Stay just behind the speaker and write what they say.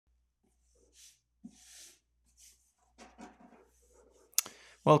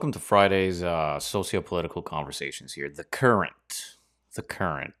Welcome to Friday's socio-political conversations here. The current. The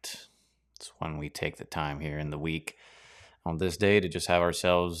current. It's when we take the time here in the week on this day to just have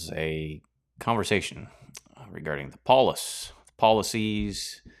ourselves a conversation regarding the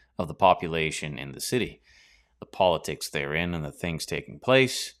policies of the population in the city, the politics therein, and the things taking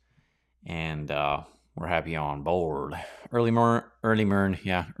place. And we're happy on board.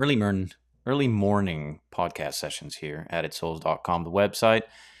 Early morning podcast sessions here at itsouls.com, the website.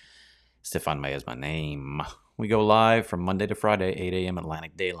 Stefan May is my name. We go live from Monday to Friday, 8 a.m.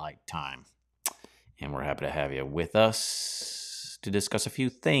 Atlantic Daylight Time. And we're happy to have you with us to discuss a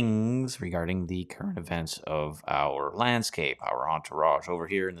few things regarding the current events of our landscape, our entourage over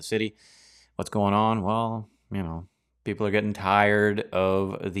here in the city. What's going on? Well, people are getting tired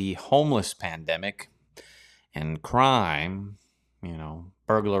of the homeless pandemic and crime,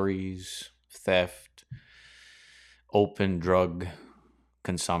 burglaries, theft, open drug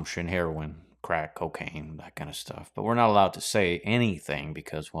consumption, heroin, crack, cocaine, that kind of stuff. But we're not allowed to say anything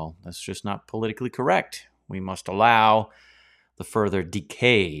because, well, that's just not politically correct. We must allow the further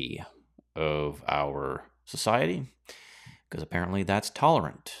decay of our society because apparently that's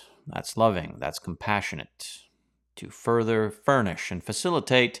tolerant, that's loving, that's compassionate to further furnish and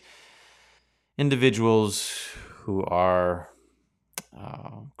facilitate individuals who are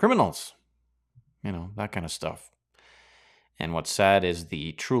criminals, that kind of stuff. And what's sad is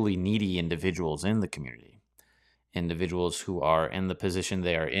the truly needy individuals in the community, individuals who are in the position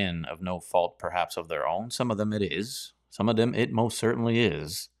they are in of no fault perhaps of their own. Some of them it is. Some of them it most certainly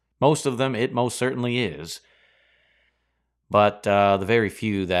is. Most of them it most certainly is. But the very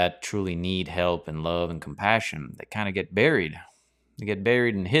few that truly need help and love and compassion, they kind of get buried. They get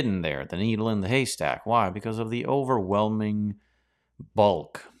buried and hidden there, the needle in the haystack. Why? Because of the overwhelming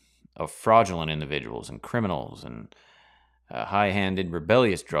bulk of fraudulent individuals and criminals and high-handed,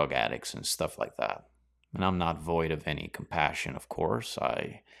 rebellious drug addicts and stuff like that. And I'm not void of any compassion, of course.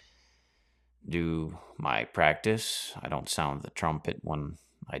 I do my practice. I don't sound the trumpet when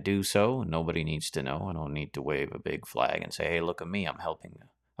I do so. Nobody needs to know. I don't need to wave a big flag and say, hey, look at me, I'm helping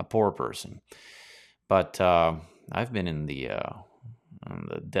a poor person. But I've been in the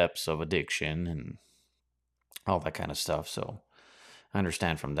depths of addiction and all that kind of stuff, so I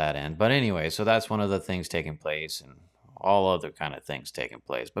understand from that end. But anyway, so that's one of the things taking place, and all other kind of things taking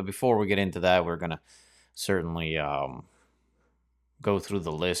place. But before we get into that, we're going to certainly go through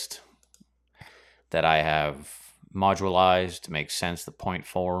the list that I have modularized to make sense, the point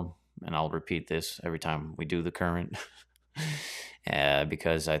form. And I'll repeat this every time we do the current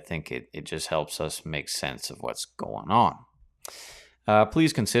because I think it just helps us make sense of what's going on.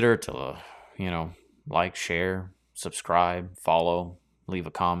 Please consider to, like, share, subscribe, follow, leave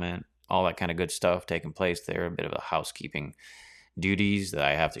a comment, all that kind of good stuff taking place there. A bit of a housekeeping duties that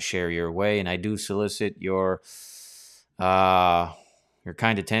I have to share your way, and I do solicit your kind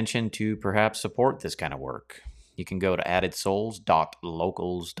attention to perhaps support this kind of work. You can go to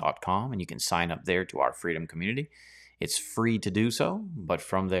addedsouls.locals.com and you can sign up there to our freedom community. It's free to do so, but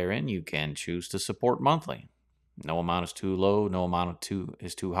from therein you can choose to support monthly. No amount is too low, no amount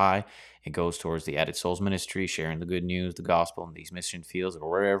is too high. It goes towards the Added Souls ministry, sharing the good news, the gospel in these mission fields or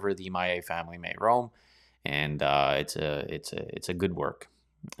wherever the MIA family may roam. And it's a good work.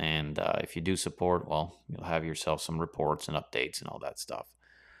 And if you do support, well, you'll have yourself some reports and updates and all that stuff.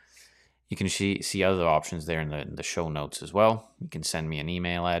 You can see other options there in the show notes as well. You can send me an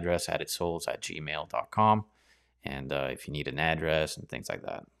email address, addedsouls@gmail.com. And if you need an address and things like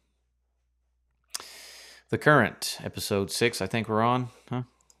that. The current, episode 6, I think we're on, huh?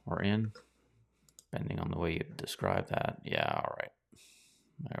 We're in, depending on the way you describe that. Yeah, all right.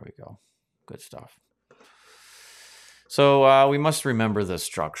 There we go. Good stuff. So we must remember the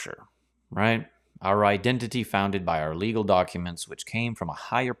structure, right? Our identity founded by our legal documents, which came from a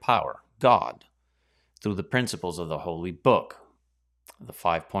higher power, God, through the principles of the Holy Book. The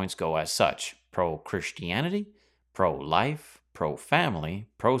 5 points go as such: pro-Christianity, pro-life, pro-family,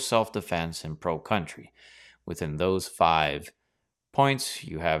 pro-self-defense, and pro-country. Within those 5 points,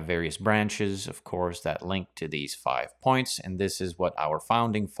 you have various branches, of course, that link to these 5 points, and this is what our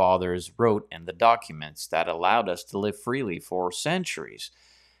founding fathers wrote in the documents that allowed us to live freely for centuries.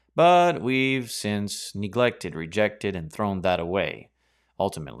 But we've since neglected, rejected, and thrown that away.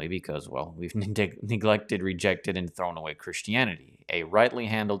 Ultimately because, well, we've neglected, rejected, and thrown away Christianity, a rightly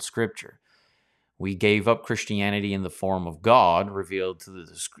handled scripture, We gave up Christianity in the form of God revealed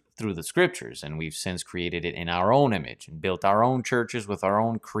through the scriptures, and we've since created it in our own image and built our own churches with our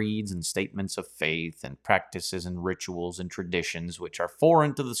own creeds and statements of faith and practices and rituals and traditions which are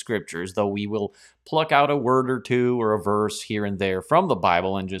foreign to the scriptures, though we will pluck out a word or two or a verse here and there from the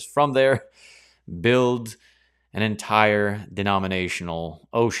Bible and just from there build an entire denominational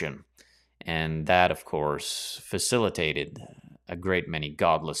ocean. And that, of course, facilitated a great many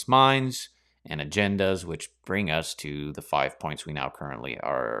godless minds and agendas, which bring us to the 5 points we now currently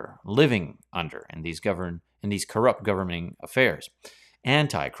are living under in these corrupt governing affairs: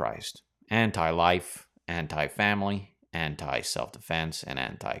 antichrist, anti-life, anti-family, anti-self-defense, and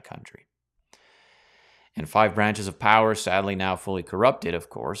anti-country. And 5 branches of power, sadly now fully corrupted,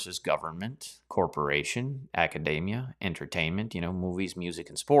 of course, is government, corporation, academia, entertainment, movies, music,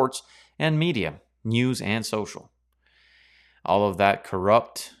 and sports, and media, news, and social. All of that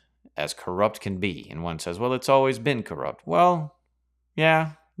corrupt as corrupt can be. And one says, well, it's always been corrupt. Well,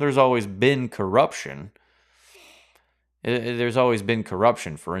 yeah, there's always been corruption. There's always been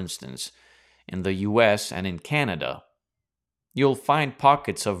corruption, for instance. In the U.S. and in Canada, you'll find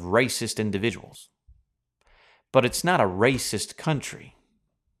pockets of racist individuals. But it's not a racist country.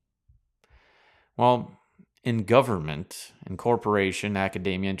 Well, in government, in corporation,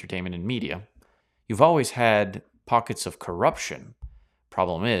 academia, entertainment, and media, you've always had pockets of corruption.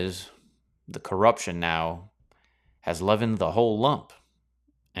 Problem is, the corruption now has leavened the whole lump.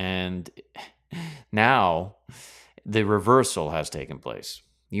 And now the reversal has taken place.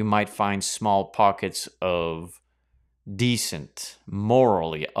 You might find small pockets of decent,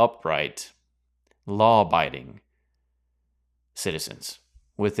 morally upright, law-abiding citizens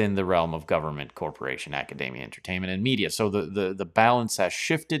within the realm of government, corporation, academia, entertainment, and media. So the balance has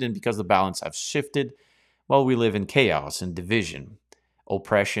shifted, and because the balance has shifted, well, we live in chaos and division,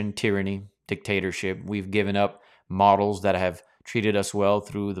 oppression, tyranny, dictatorship. We've given up models that have treated us well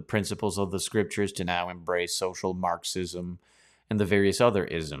through the principles of the scriptures to now embrace social Marxism and the various other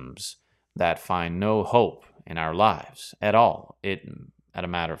isms that find no hope in our lives at all. It, as a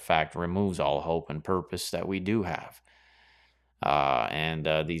matter of fact, removes all hope and purpose that we do have. And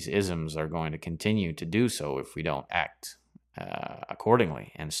these isms are going to continue to do so if we don't act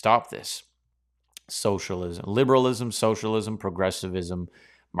accordingly and stop this. Socialism, liberalism, socialism, progressivism,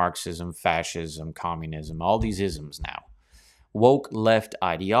 Marxism, fascism, communism, all these isms now. Woke left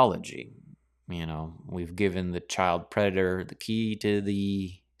ideology. We've given the child predator the key to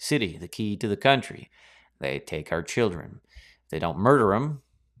the city, the key to the country. They take our children. They don't murder them,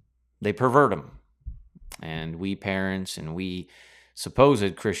 they pervert them. And we parents and we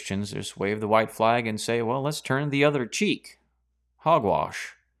supposed Christians just wave the white flag and say, well, let's turn the other cheek.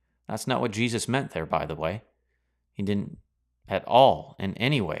 Hogwash. That's not what Jesus meant there, by the way. He didn't at all, in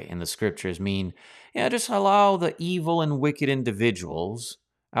any way, in the scriptures mean, just allow the evil and wicked individuals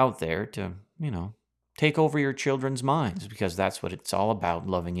out there to, take over your children's minds, because that's what it's all about,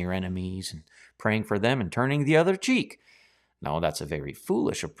 loving your enemies and praying for them and turning the other cheek. No, that's a very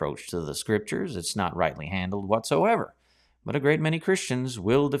foolish approach to the scriptures. It's not rightly handled whatsoever. But a great many Christians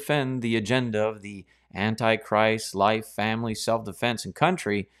will defend the agenda of the Antichrist, life, family, self-defense, and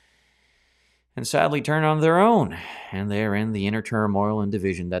country, and sadly turn on their own. And therein the inner turmoil and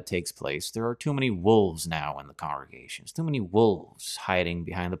division that takes place. There are too many wolves now in the congregations, too many wolves hiding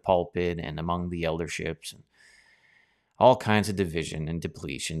behind the pulpit and among the elderships, and all kinds of division and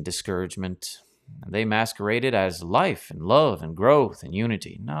depletion, discouragement. They masquerade it as life and love and growth and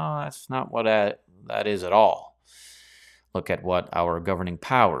unity. No, that's not what that is at all. Look at what our governing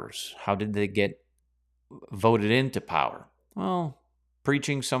powers, how did they get voted into power? Well,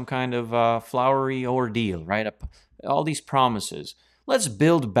 preaching some kind of flowery ordeal, right? All these promises. Let's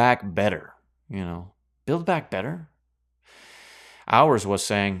build back better, Build back better? Ours was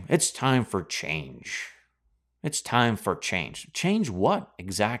saying, it's time for change. It's time for change. Change what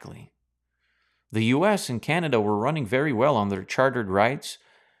exactly? The U.S. and Canada were running very well on their chartered rights,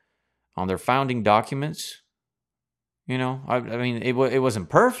 on their founding documents. It wasn't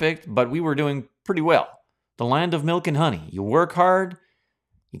perfect, but we were doing pretty well. The land of milk and honey. You work hard,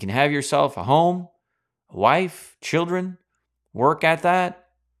 you can have yourself a home, a wife, children, work at that,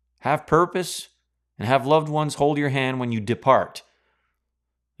 have purpose, and have loved ones hold your hand when you depart.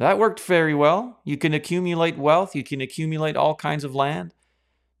 That worked very well. You can accumulate wealth, you can accumulate all kinds of land.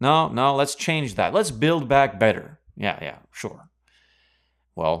 No, let's change that. Let's build back better. Yeah, sure.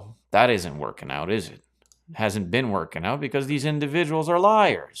 Well, that isn't working out, is it? It hasn't been working out because these individuals are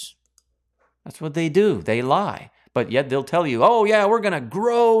liars. That's what they do. They lie. But yet they'll tell you, oh yeah, we're going to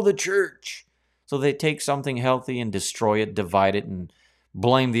grow the church. So they take something healthy and destroy it, divide it, and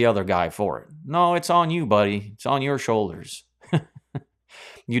blame the other guy for it. No, it's on you, buddy. It's on your shoulders.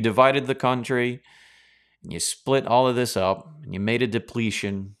 You divided the country, and you split all of this up, and you made a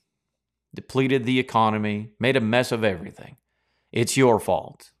depletion, depleted the economy, made a mess of everything. It's your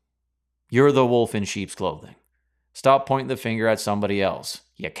fault. You're the wolf in sheep's clothing. Stop pointing the finger at somebody else,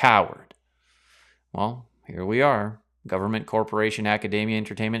 you coward. Well, here we are. Government, corporation, academia,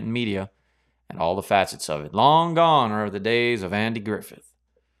 entertainment, and media, and all the facets of it. Long gone are the days of Andy Griffith.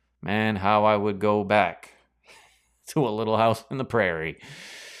 Man, how I would go back to a little house in the prairie.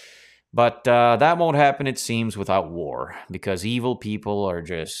 But that won't happen, it seems, without war, because evil people are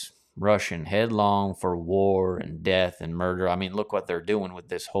just rushing headlong for war and death and murder. I mean, look what they're doing with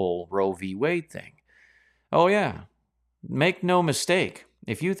this whole Roe v. Wade thing. Oh, yeah. Make no mistake.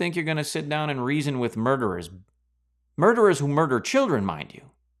 If you think you're going to sit down and reason with murderers who murder children, mind you,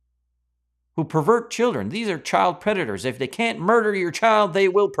 who pervert children, these are child predators. If they can't murder your child, they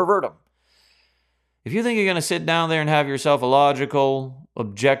will pervert them. If you think you're going to sit down there and have yourself a logical,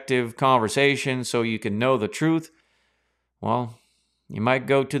 objective conversation so you can know the truth, well, you might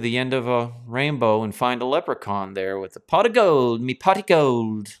go to the end of a rainbow and find a leprechaun there with a pot of gold, me potty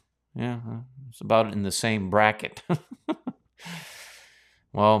gold. Yeah, it's about in the same bracket.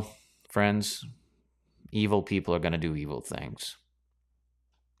 Well, friends, evil people are going to do evil things.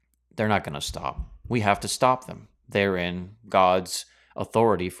 They're not going to stop. We have to stop them. They're in God's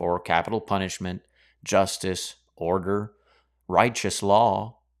authority for capital punishment, justice, order, righteous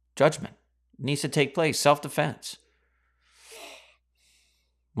law, judgment. It needs to take place, self-defense.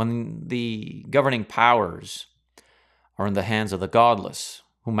 When the governing powers are in the hands of the godless,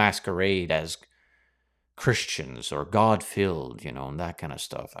 who masquerade as Christians or God-filled, and that kind of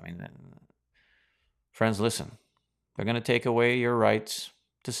stuff. I mean, friends, listen. They're going to take away your rights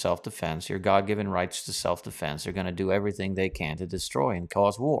to self-defense, your God-given rights to self-defense. They're going to do everything they can to destroy and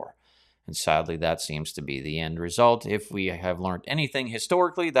cause war. And sadly, that seems to be the end result. If we have learned anything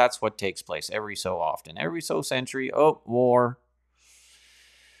historically, that's what takes place every so often. Every so century, war.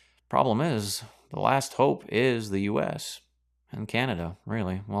 Problem is, the last hope is the U.S. and Canada,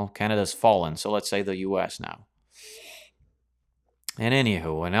 really. Well, Canada's fallen, so let's say the U.S. now. And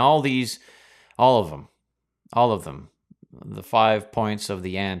anywho, and all of them, the 5 points of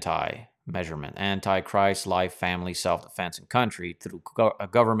the anti-measurement: anti-Christ, life, family, self-defense, and country, through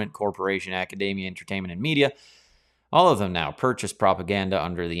government, corporation, academia, entertainment, and media. All of them now purchase propaganda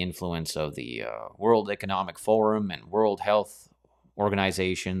under the influence of the World Economic Forum and World Health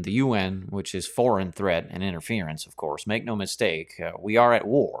Organization, the UN, which is foreign threat and interference, of course. Make no mistake, we are at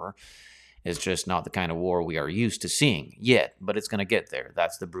war. It's just not the kind of war we are used to seeing yet, but it's going to get there.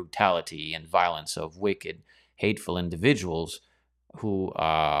 That's the brutality and violence of wicked, hateful individuals who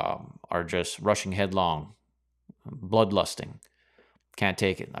are just rushing headlong, bloodlusting. Can't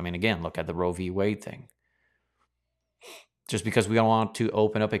take it. I mean, again, look at the Roe v. Wade thing. Just because we don't want to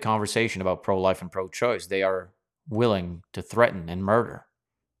open up a conversation about pro-life and pro-choice, they are willing to threaten and murder.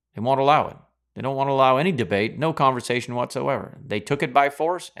 They won't allow it. They don't want to allow any debate, no conversation whatsoever. They took it by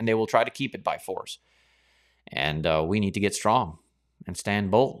force, and they will try to keep it by force. And we need to get strong and stand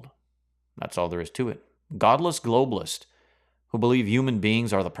bold. That's all there is to it. Godless globalists who believe human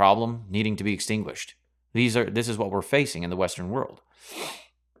beings are the problem needing to be extinguished. This is what we're facing in the Western world.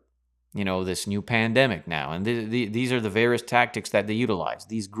 This new pandemic now. And these are the various tactics that they utilize.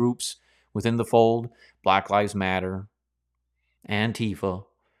 These groups within the fold: Black Lives Matter, Antifa,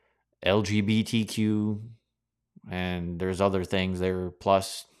 LGBTQ, and there's other things there,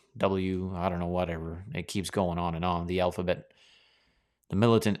 plus W, I don't know, whatever. It keeps going on and on. The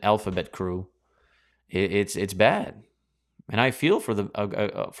militant alphabet crew. It's bad. And I feel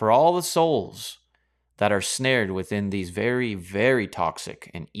for all the souls that are snared within these very, very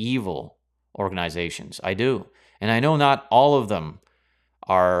toxic and evil organizations. I do. And I know not all of them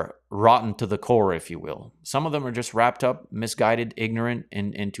are rotten to the core, if you will. Some of them are just wrapped up, misguided, ignorant,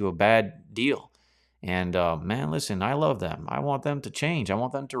 into a bad deal. And man, listen, I love them. I want them to change. I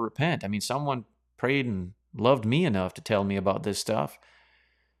want them to repent. I mean, someone prayed and loved me enough to tell me about this stuff.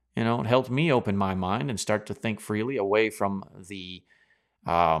 It helped me open my mind and start to think freely away from the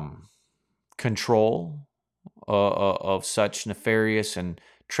control of such nefarious and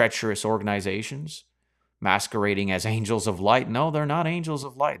treacherous organizations masquerading as angels of light. No, they're not angels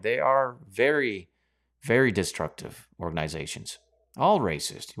of light. They are very, very destructive organizations. All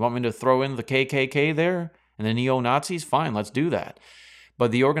racist. You want me to throw in the KKK there and the neo-Nazis? Fine, let's do that.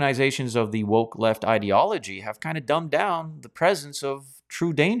 But the organizations of the woke left ideology have kind of dumbed down the presence of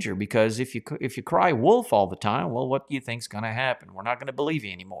true danger, because if you cry wolf all the time, well, what do you think's going to happen? We're not going to believe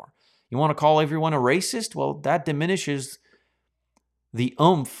you anymore. You want to call everyone a racist? Well, that diminishes the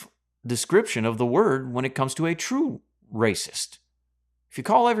oomph description of the word when it comes to a true racist. If you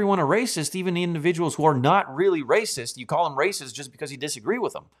call everyone a racist, even the individuals who are not really racist, you call them racist just because you disagree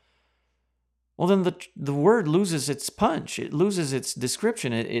with them. Well, then the word loses its punch. It loses its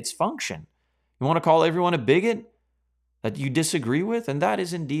description, its function. You want to call everyone a bigot that you disagree with? And that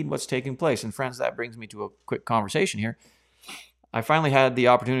is indeed what's taking place. And friends, that brings me to a quick conversation here. I finally had the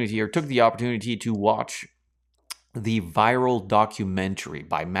opportunity, or took the opportunity, to watch the viral documentary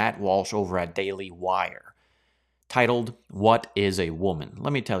by Matt Walsh over at Daily Wire, titled, What is a Woman?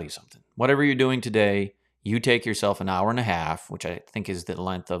 Let me tell you something. Whatever you're doing today, you take yourself an hour and a half, which I think is the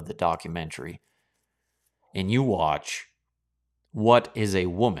length of the documentary, and you watch What is a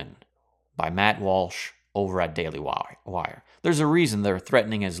Woman by Matt Walsh over at Daily Wire. There's a reason they're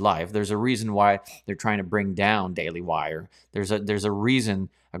threatening his life. There's a reason why they're trying to bring down Daily Wire. There's a reason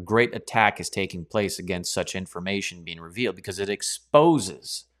a great attack is taking place against such information being revealed, because it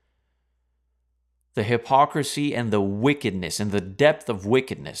exposes the hypocrisy and the wickedness and the depth of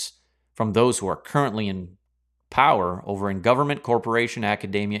wickedness from those who are currently in power over in government, corporation,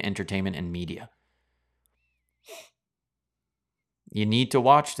 academia, entertainment, and media. You need to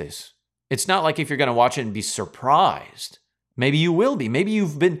watch this. It's not like if you're going to watch it and be surprised. Maybe you will be. Maybe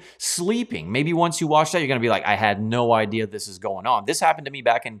you've been sleeping. Maybe once you watch that, you're going to be like, I had no idea this is going on. This happened to me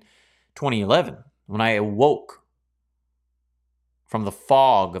back in 2011 when I awoke from the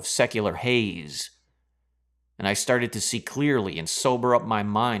fog of secular haze, and I started to see clearly and sober up my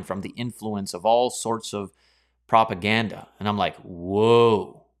mind from the influence of all sorts of propaganda. And I'm like,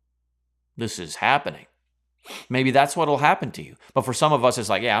 whoa, this is happening. Maybe that's what will happen to you. But for some of us, it's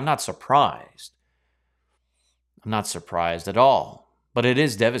like, yeah, I'm not surprised. I'm not surprised at all. But it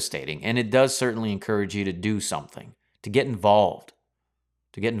is devastating. And it does certainly encourage you to do something, to get involved.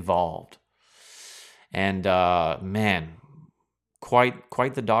 And man,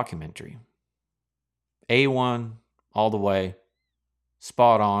 quite the documentary. A1 all the way.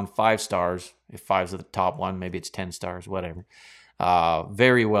 Spot on. 5 stars. If 5's the top one, maybe it's 10 stars, whatever.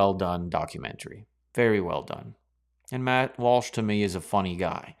 Very well done documentary. Very well done. And Matt Walsh, to me, is a funny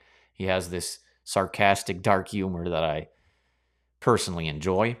guy. He has this sarcastic, dark humor that I personally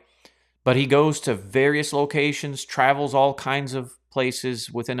enjoy. But he goes to various locations, travels all kinds of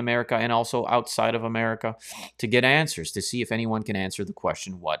places within America and also outside of America to get answers, to see if anyone can answer the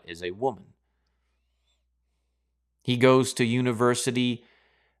question, what is a woman? He goes to university,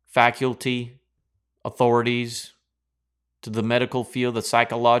 faculty, authorities, to the medical field, the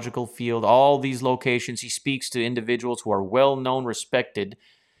psychological field, all these locations. He speaks to individuals who are well-known, respected,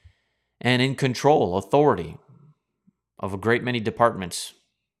 and in control, authority of a great many departments,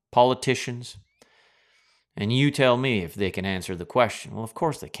 politicians. And you tell me if they can answer the question. Well, of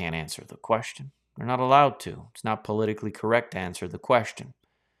course they can't answer the question. They're not allowed to. It's not politically correct to answer the question.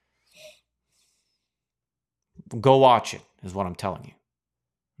 Go watch it, is what I'm telling you.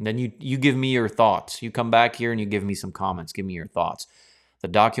 And then you give me your thoughts. You come back here and you give me some comments. Give me your thoughts. The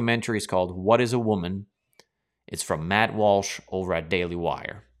documentary is called What is a Woman? It's from Matt Walsh over at Daily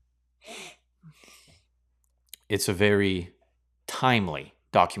Wire. It's a very timely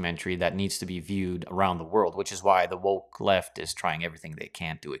documentary that needs to be viewed around the world, which is why the woke left is trying everything they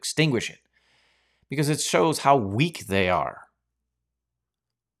can to extinguish it. Because it shows how weak they are.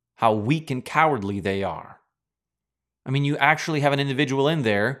 How weak and cowardly they are. I mean, you actually have an individual in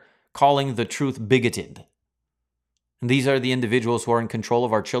there calling the truth bigoted. And these are the individuals who are in control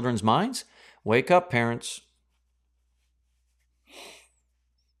of our children's minds? Wake up, parents.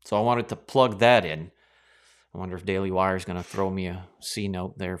 So I wanted to plug that in. I wonder if Daily Wire is going to throw me a C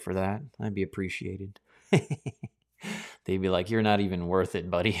note there for that. That'd be appreciated. They'd be like, you're not even worth it,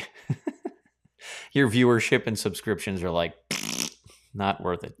 buddy. Your viewership and subscriptions are like, not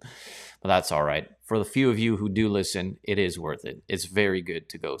worth it. But that's all right. For the few of you who do listen, it is worth it. It's very good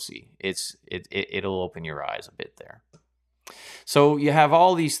to go see. It'll open your eyes a bit there. So you have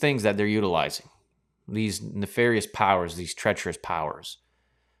all these things that they're utilizing. These nefarious powers, these treacherous powers.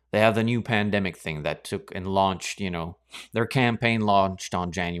 They have the new pandemic thing that took and launched, their campaign launched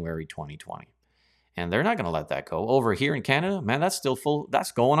on January 2020. And they're not going to let that go. Over here in Canada, man, that's still full.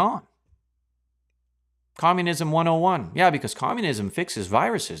 That's going on. Communism 101. Yeah, because communism fixes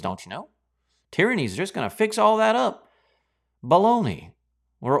viruses, don't you know? Tyranny's just going to fix all that up. Baloney.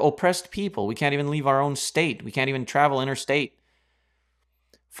 We're oppressed people. We can't even leave our own state. We can't even travel interstate.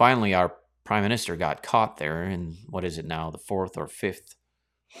 Finally, our prime minister got caught there in, what is it now, the 4th or 5th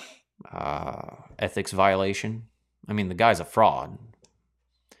ethics violation. I mean, the guy's a fraud.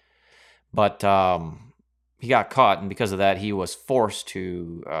 But he got caught, and because of that, he was forced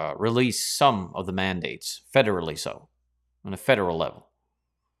to release some of the mandates, federally so. on a federal level,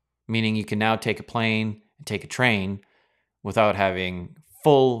 meaning you can now take a plane and take a train without having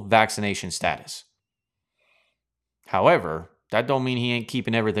full vaccination status. However, that don't mean he ain't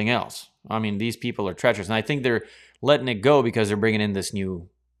keeping everything else. I mean, these people are treacherous, and I think they're letting it go because they're bringing in this new,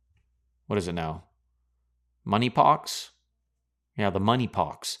 what is it now? Moneypox? Yeah, the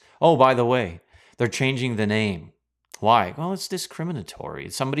moneypox. Oh, by the way, they're changing the name. Why? Well, it's discriminatory.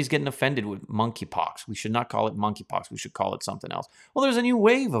 Somebody's getting offended with monkeypox. We should not call it monkeypox. We should call it something else. Well, there's a new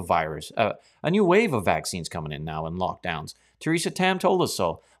wave of a new wave of vaccines coming in now in lockdowns. Theresa Tam told us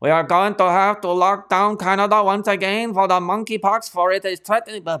so. We are going to have to lock down Canada once again for the monkeypox, for it is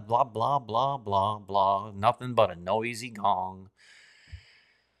threatening, blah, blah, blah, blah, blah, blah. Nothing but a noisy gong.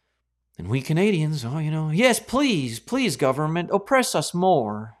 And we Canadians, yes, please, government, oppress us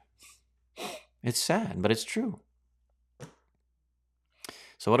more. It's sad, but it's true.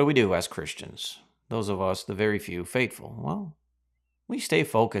 So what do we do as Christians? Those of us, the very few faithful, well, we stay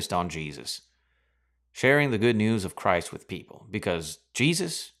focused on Jesus, sharing the good news of Christ with people, because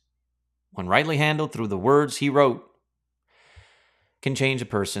Jesus, when rightly handled through the words he wrote, can change a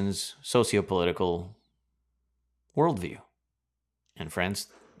person's socio-political worldview. And friends,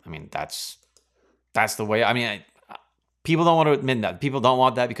 I mean, that's the way. I mean, people don't want to admit that. People don't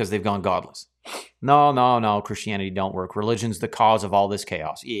want that because they've gone godless. No, Christianity don't work. Religion's the cause of all this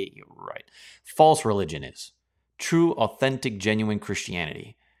chaos. Yeah, you're right. False religion is. True, authentic, genuine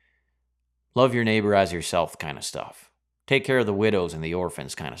Christianity. Love your neighbor as yourself kind of stuff. Take care of the widows and the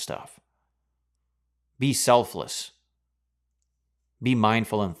orphans kind of stuff. Be selfless. Be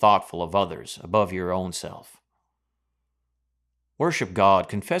mindful and thoughtful of others above your own self. Worship God.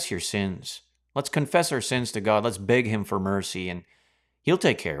 Confess your sins. Let's confess our sins to God. Let's beg him for mercy, and he'll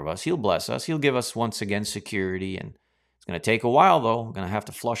take care of us. He'll bless us. He'll give us once again security. And it's going to take a while, though. We're going to have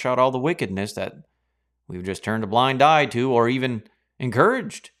to flush out all the wickedness that we've just turned a blind eye to or even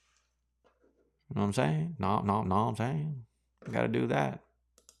encouraged. You know what I'm saying? No, I'm saying. We got to do that.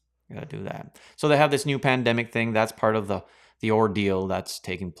 So they have this new pandemic thing. That's part of the ordeal that's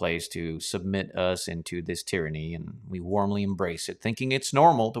taking place to submit us into this tyranny. And we warmly embrace it, thinking it's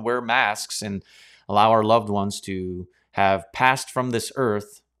normal to wear masks and allow our loved ones to have passed from this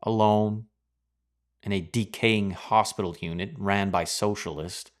earth alone in a decaying hospital unit ran by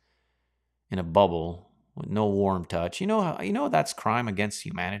socialists in a bubble with no warm touch. You know that's crime against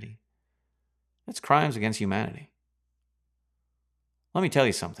humanity. That's crimes against humanity. Let me tell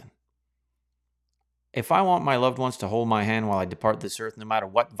you something. If I want my loved ones to hold my hand while I depart this earth, no matter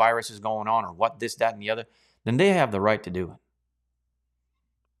what virus is going on or what this, that, and the other, then they have the right to do it.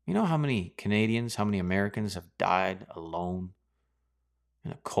 You know how many Canadians, how many Americans have died alone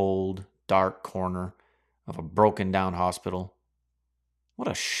in a cold, dark corner of a broken down hospital? What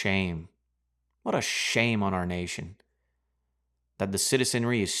a shame. What a shame on our nation that the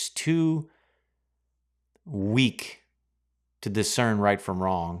citizenry is too weak to discern right from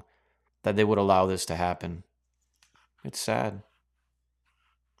wrong, that they would allow this to happen. It's sad.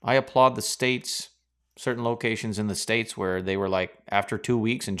 I applaud the states, certain locations in the states where they were like, after 2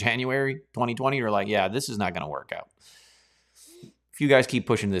 weeks in January 2020, you're like, yeah, this is not going to work out. If you guys keep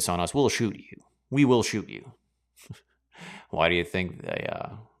pushing this on us, we'll shoot you. We will shoot you. Why do you think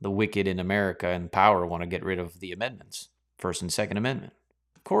the wicked in America and power want to get rid of the amendments? First and Second Amendment.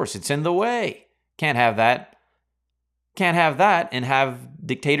 Of course, it's in the way. Can't have that. Can't have that and have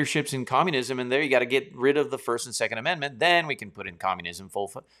dictatorships and communism in there. You got to get rid of the First and Second Amendment. Then we can put in communism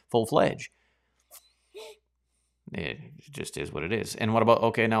full-fledged. It just is what it is. And what about,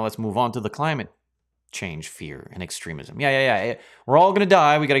 okay, now let's move on to the climate change fear and extremism. Yeah. We're all going to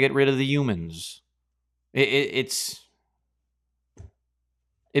die. We got to get rid of the humans. It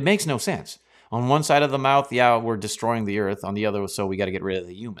makes no sense. On one side of the mouth, yeah, we're destroying the earth. On the other, so we got to get rid of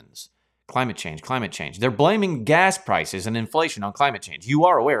the humans. Climate change. They're blaming gas prices and inflation on climate change. You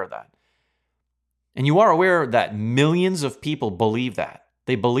are aware of that. And you are aware that millions of people believe that.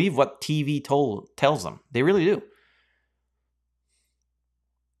 They believe what TV tells them. They really do.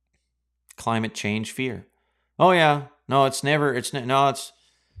 Climate change fear. Oh yeah, no, it's not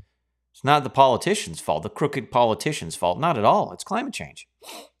the politicians' fault, the crooked politicians' fault. Not at all. It's climate change.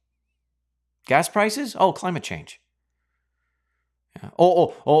 Gas prices? Oh, climate change. Yeah.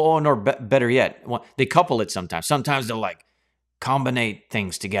 No, better yet, they couple it sometimes. Sometimes they'll like combinate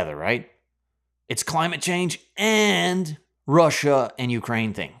things together, right? It's climate change and Russia and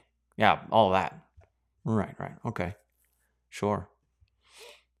Ukraine thing. Yeah, all that. Right. Okay. Sure.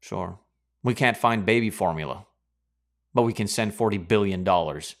 We can't find baby formula, but we can send $40 billion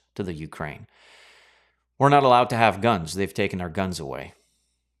to the Ukraine. We're not allowed to have guns. They've taken our guns away.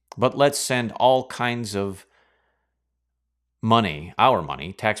 But let's send all kinds of money, our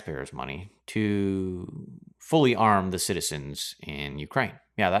money, taxpayers' money, to fully arm the citizens in Ukraine.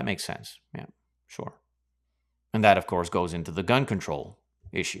 Yeah, that makes sense. Yeah, sure. And that, of course, goes into the gun control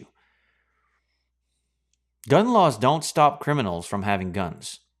issue. Gun laws don't stop criminals from having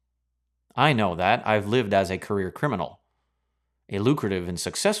guns. I know that. I've lived as a career criminal, a lucrative and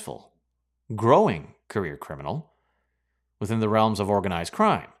successful, growing career criminal within the realms of organized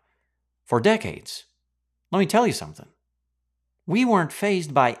crime for decades. Let me tell you something. We weren't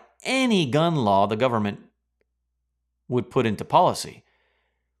fazed by any gun law the government would put into policy.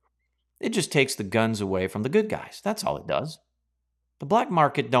 It just takes the guns away from the good guys. That's all it does. The black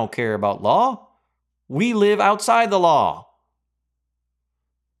market don't care about law. We live outside the law.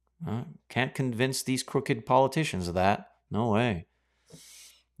 Can't convince these crooked politicians of that. No way.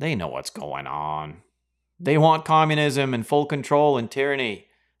 They know what's going on. They want communism and full control and tyranny.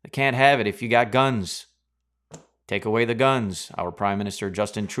 They can't have it if you got guns. Take away the guns. Our Prime Minister,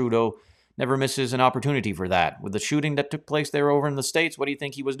 Justin Trudeau, never misses an opportunity for that. With the shooting that took place there over in the States, what do you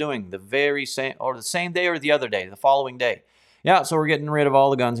think he was doing? The same day or the other day, the following day. Yeah, so we're getting rid of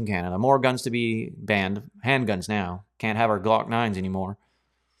all the guns in Canada. More guns to be banned. Handguns now. Can't have our Glock 9s anymore.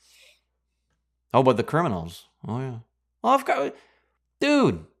 Oh, but the criminals. Oh, yeah. Oh,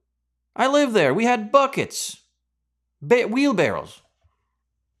 dude, I live there. We had buckets. Wheelbarrows.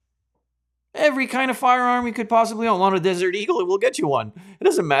 Every kind of firearm you could possibly own. Want a Desert Eagle? We'll get you one. It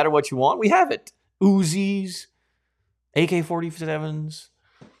doesn't matter what you want. We have it. Uzis, AK-47s,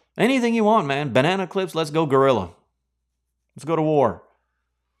 anything you want, man. Banana clips. Let's go guerrilla. Let's go to war.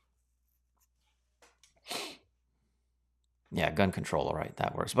 Yeah, gun control. All right,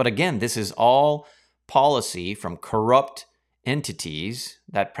 that works. But again, this is all policy from corrupt entities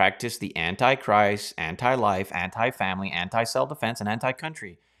that practice the anti-Christ, anti-life, anti-family, anti-self-defense, and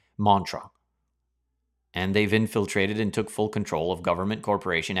anti-country mantra. And they've infiltrated and took full control of government,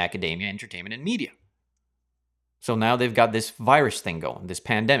 corporation, academia, entertainment, and media. So now they've got this virus thing going, this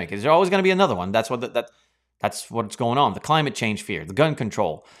pandemic. Is there always going to be another one? That's what's going on. The climate change fear, the gun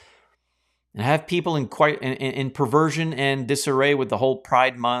control. And have people in perversion and disarray with the whole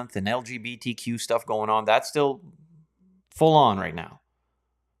Pride Month and LGBTQ stuff going on. That's still full on right now.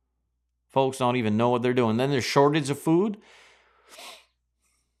 Folks don't even know what they're doing. Then there's shortage of food.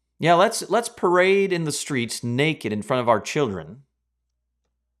 Yeah, let's parade in the streets naked in front of our children,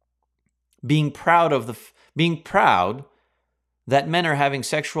 being proud that men are having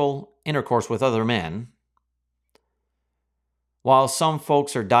sexual intercourse with other men, while some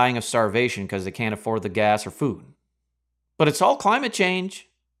folks are dying of starvation because they can't afford the gas or food. But it's all climate change.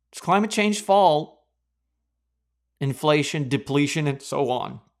 It's climate change's fault. Inflation, depletion, and so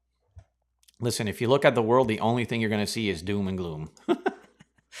on. Listen, if you look at the world, the only thing you're going to see is doom and gloom.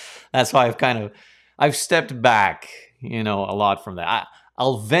 That's why I've stepped back, a lot from that.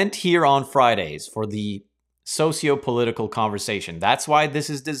 I'll vent here on Fridays for the socio-political conversation. That's why this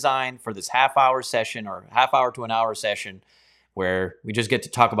is designed for this half-hour session or half-hour to an hour session where we just get to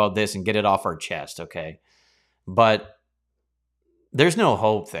talk about this and get it off our chest, okay? But there's no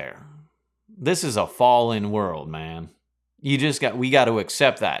hope there. This is a fallen world, man. We got to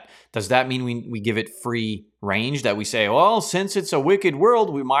accept that. Does that mean we give it free range? That we say, well, since it's a wicked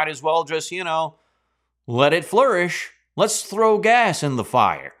world, we might as well just, let it flourish. Let's throw gas in the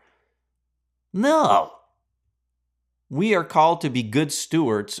fire. No. We are called to be good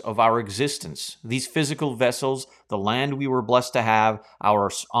stewards of our existence. These physical vessels, the land we were blessed to have, our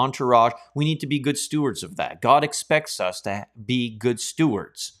entourage, we need to be good stewards of that. God expects us to be good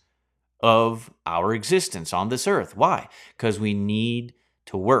stewards of our existence on this earth. Why? Because we need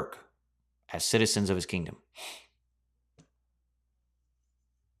to work as citizens of his kingdom.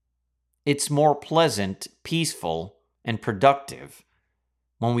 It's more pleasant, peaceful, and productive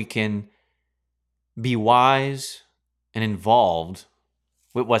when we can be wise and involved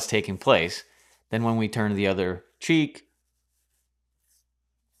with what's taking place than when we turn the other cheek,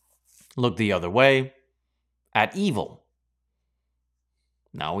 look the other way at evil.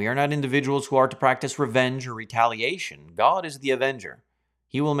 Now, we are not individuals who are to practice revenge or retaliation. God is the avenger.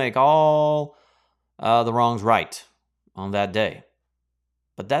 He will make all the wrongs right on that day.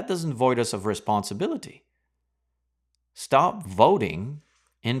 But that doesn't void us of responsibility. Stop voting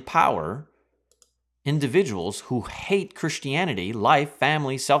in power individuals who hate Christianity, life,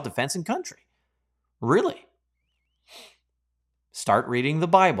 family, self-defense, and country. Really. Start reading the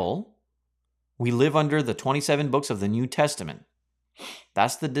Bible. We live under the 27 books of the New Testament.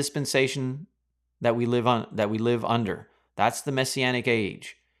 That's the dispensation that we live under. That's the Messianic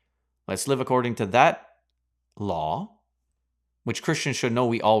age. Let's live according to that law, which Christians should know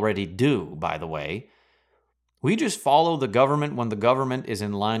we already do, by the way. We just follow the government when the government is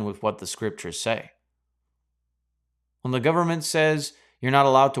in line with what the scriptures say. When the government says you're not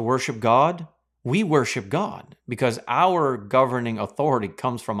allowed to worship God, we worship God because our governing authority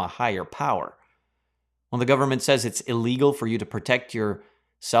comes from a higher power. When the government says it's illegal for you to protect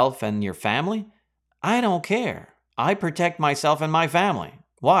yourself and your family, I don't care. I protect myself and my family.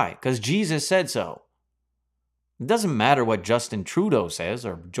 Why? Because Jesus said so. It doesn't matter what Justin Trudeau says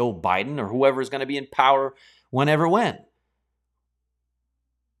or Joe Biden or whoever is going to be in power whenever when.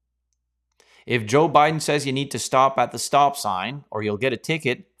 If Joe Biden says you need to stop at the stop sign or you'll get a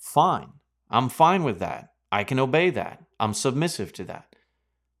ticket, fine. I'm fine with that. I can obey that. I'm submissive to that.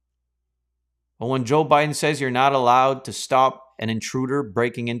 But when Joe Biden says you're not allowed to stop an intruder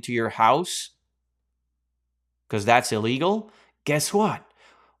breaking into your house because that's illegal, guess what?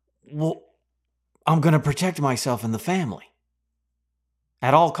 Well, I'm going to protect myself and the family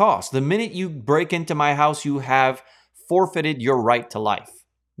at all costs. The minute you break into my house, you have forfeited your right to life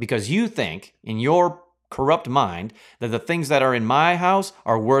because you think in your corrupt mind that the things that are in my house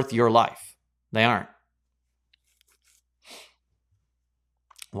are worth your life. They aren't.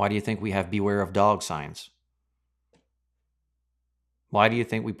 Why do you think we have beware of dog signs? Why do you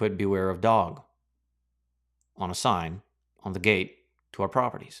think we put beware of dog on a sign on the gate to our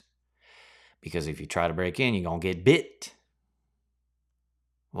properties? Because if you try to break in, you're going to get bit.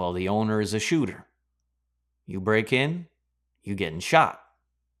 Well, the owner is a shooter. You break in, you're getting shot.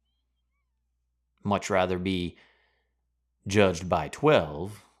 Much rather be judged by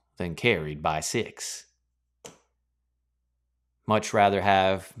 12 than carried by 6. Much rather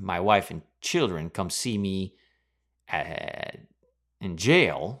have my wife and children come see me in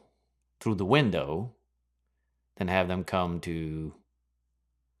jail through the window than have them come to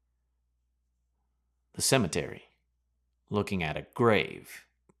the cemetery, looking at a grave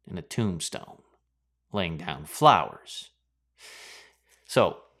and a tombstone, laying down flowers.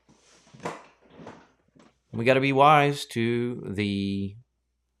 So, we got to be wise to the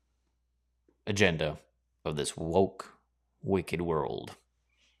agenda of this woke, wicked world.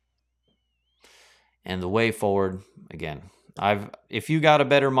 And the way forward, again, if you got a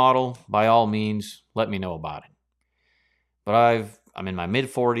better model, by all means, let me know about it. But I'm in my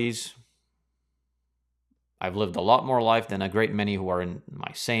mid-40s. I've lived a lot more life than a great many who are in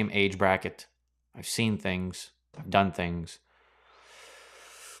my same age bracket. I've seen things. I've done things.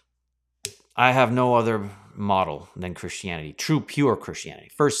 I have no other model than Christianity, true, pure Christianity,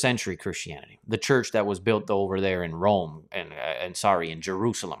 first century Christianity, the church that was built over there in Rome and in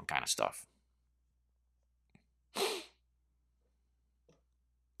Jerusalem kind of stuff.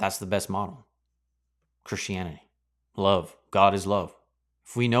 That's the best model. Christianity. Love. God is love.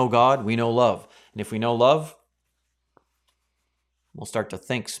 If we know God, we know love. And if we know love, we'll start to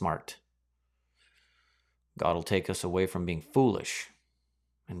think smart. God will take us away from being foolish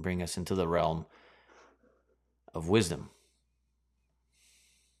and bring us into the realm of wisdom.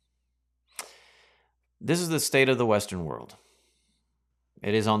 This is the state of the Western world.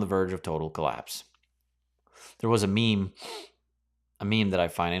 It is on the verge of total collapse. There was a meme that I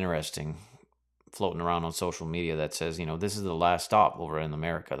find interesting floating around on social media that says, this is the last stop over in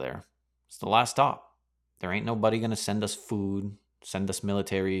America there. It's the last stop. There ain't nobody going to send us food, send us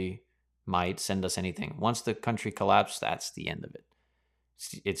military might, send us anything. Once the country collapses, that's the end of it.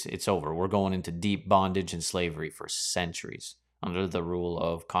 It's over. We're going into deep bondage and slavery for centuries under the rule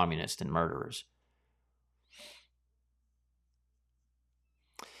of communists and murderers.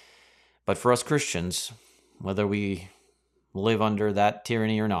 But for us Christians, whether we live under that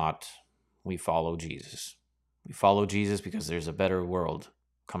tyranny or not, we follow Jesus. We follow Jesus because there's a better world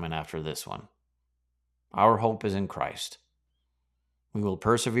coming after this one. Our hope is in Christ. We will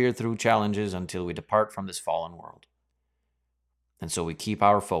persevere through challenges until we depart from this fallen world. And so we keep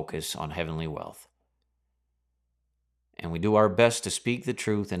our focus on heavenly wealth. And we do our best to speak the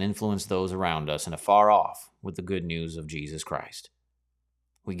truth and influence those around us and afar off with the good news of Jesus Christ.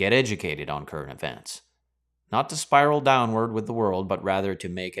 We get educated on current events, not to spiral downward with the world, but rather to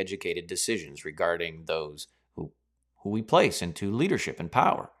make educated decisions regarding those who we place into leadership and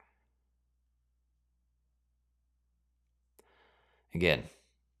power. Again,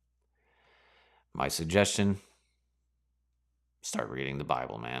 my suggestion, start reading the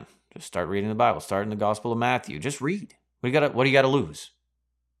Bible, man. Just start reading the Bible. Start in the Gospel of Matthew. Just read. What do you got to lose?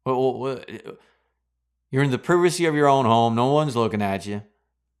 You're in the privacy of your own home. No one's looking at you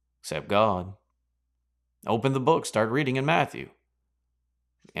except God. Open the book. Start reading in Matthew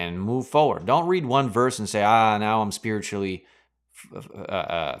and move forward. Don't read one verse and say, now I'm spiritually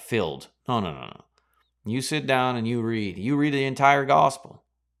filled. No. You sit down and you read. You read the entire gospel.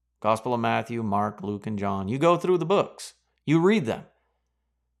 Gospel of Matthew, Mark, Luke, and John. You go through the books. You read them.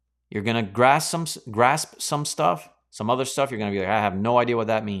 You're going to grasp some stuff, some other stuff. You're going to be like, I have no idea what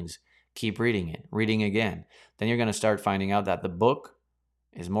that means. Keep reading it, reading again. Then you're going to start finding out that the book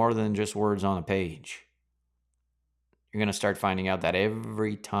is more than just words on a page. You're going to start finding out that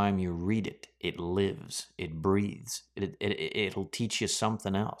every time you read it, it lives, it breathes. It'll teach you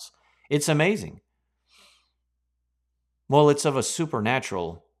something else. It's amazing. Well, it's of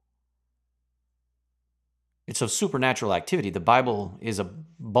supernatural activity. The Bible is a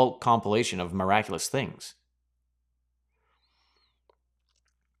bulk compilation of miraculous things.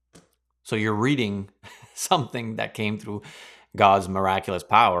 So you're reading something that came through God's miraculous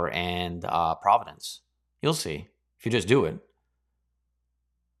power and providence. You'll see if you just do it.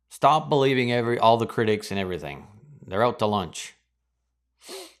 Stop believing all the critics and everything. They're out to lunch.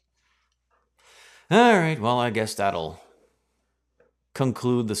 All right, well, I guess that'll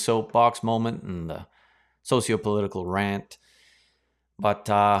conclude the soapbox moment and the socio-political rant. But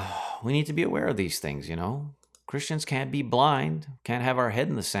we need to be aware of these things, you know. Christians can't be blind, can't have our head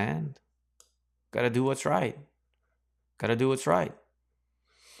in the sand. Got to do what's right. Got to do what's right.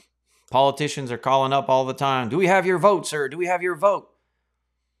 Politicians are calling up all the time. Do we have your vote, sir? Do we have your vote?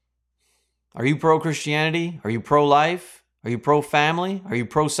 Are you pro-Christianity? Are you pro-life? Are you pro-family? Are you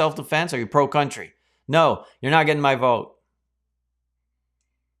pro-self-defense? Are you pro-country? No, you're not getting my vote.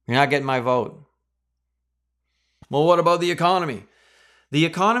 You're not getting my vote. Well, what about the economy? The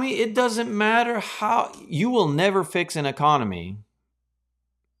economy, it doesn't matter how. You will never fix an economy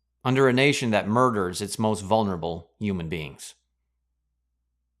under a nation that murders its most vulnerable human beings.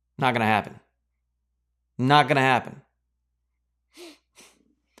 Not going to happen. Not going to happen.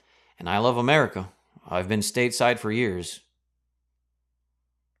 And I love America. I've been stateside for years.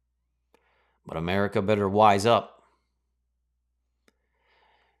 But America better wise up.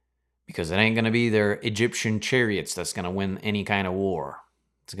 Because it ain't going to be their Egyptian chariots that's going to win any kind of war.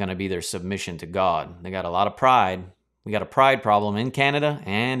 It's going to be their submission to God. They got a lot of pride. We got a pride problem in Canada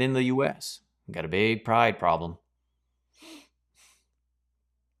and in the U.S. We got a big pride problem.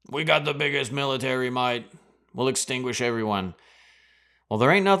 We got the biggest military might. We'll extinguish everyone. Well, there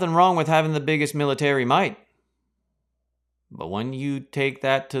ain't nothing wrong with having the biggest military might. But when you take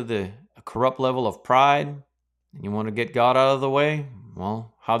that to the corrupt level of pride, and you want to get God out of the way,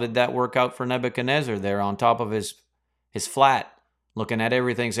 well, how did that work out for Nebuchadnezzar there on top of his flat, looking at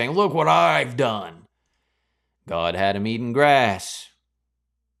everything saying, look what I've done. God had him eating grass.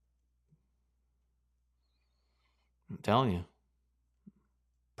 I'm telling you,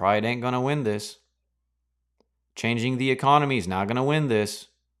 pride ain't going to win this. Changing the economy is not going to win this.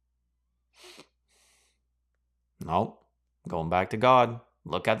 Nope. Going back to God.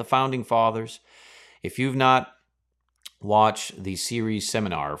 Look at the founding fathers. If you've not watched the series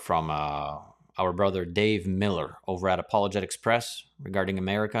seminar from our brother Dave Miller over at Apologetics Press regarding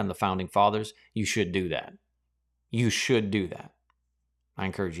America and the founding fathers, you should do that. You should do that. I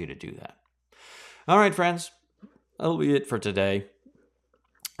encourage you to do that. All right, friends. That'll be it for today.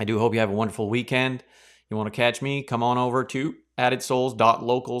 I do hope you have a wonderful weekend. You want to catch me? Come on over to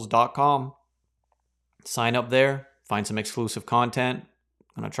addedsouls.locals.com. Sign up there. Find some exclusive content.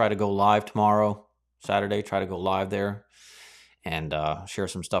 I'm going to try to go live tomorrow, Saturday. Try to go live there and share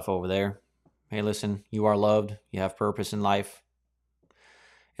some stuff over there. Hey, listen, you are loved. You have purpose in life.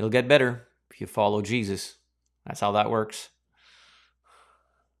 It'll get better if you follow Jesus. That's how that works.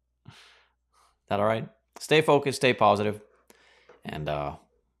 That all right? Stay focused, stay positive, and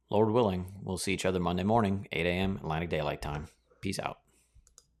Lord willing, we'll see each other Monday morning, 8 a.m. Atlantic Daylight Time. Peace out.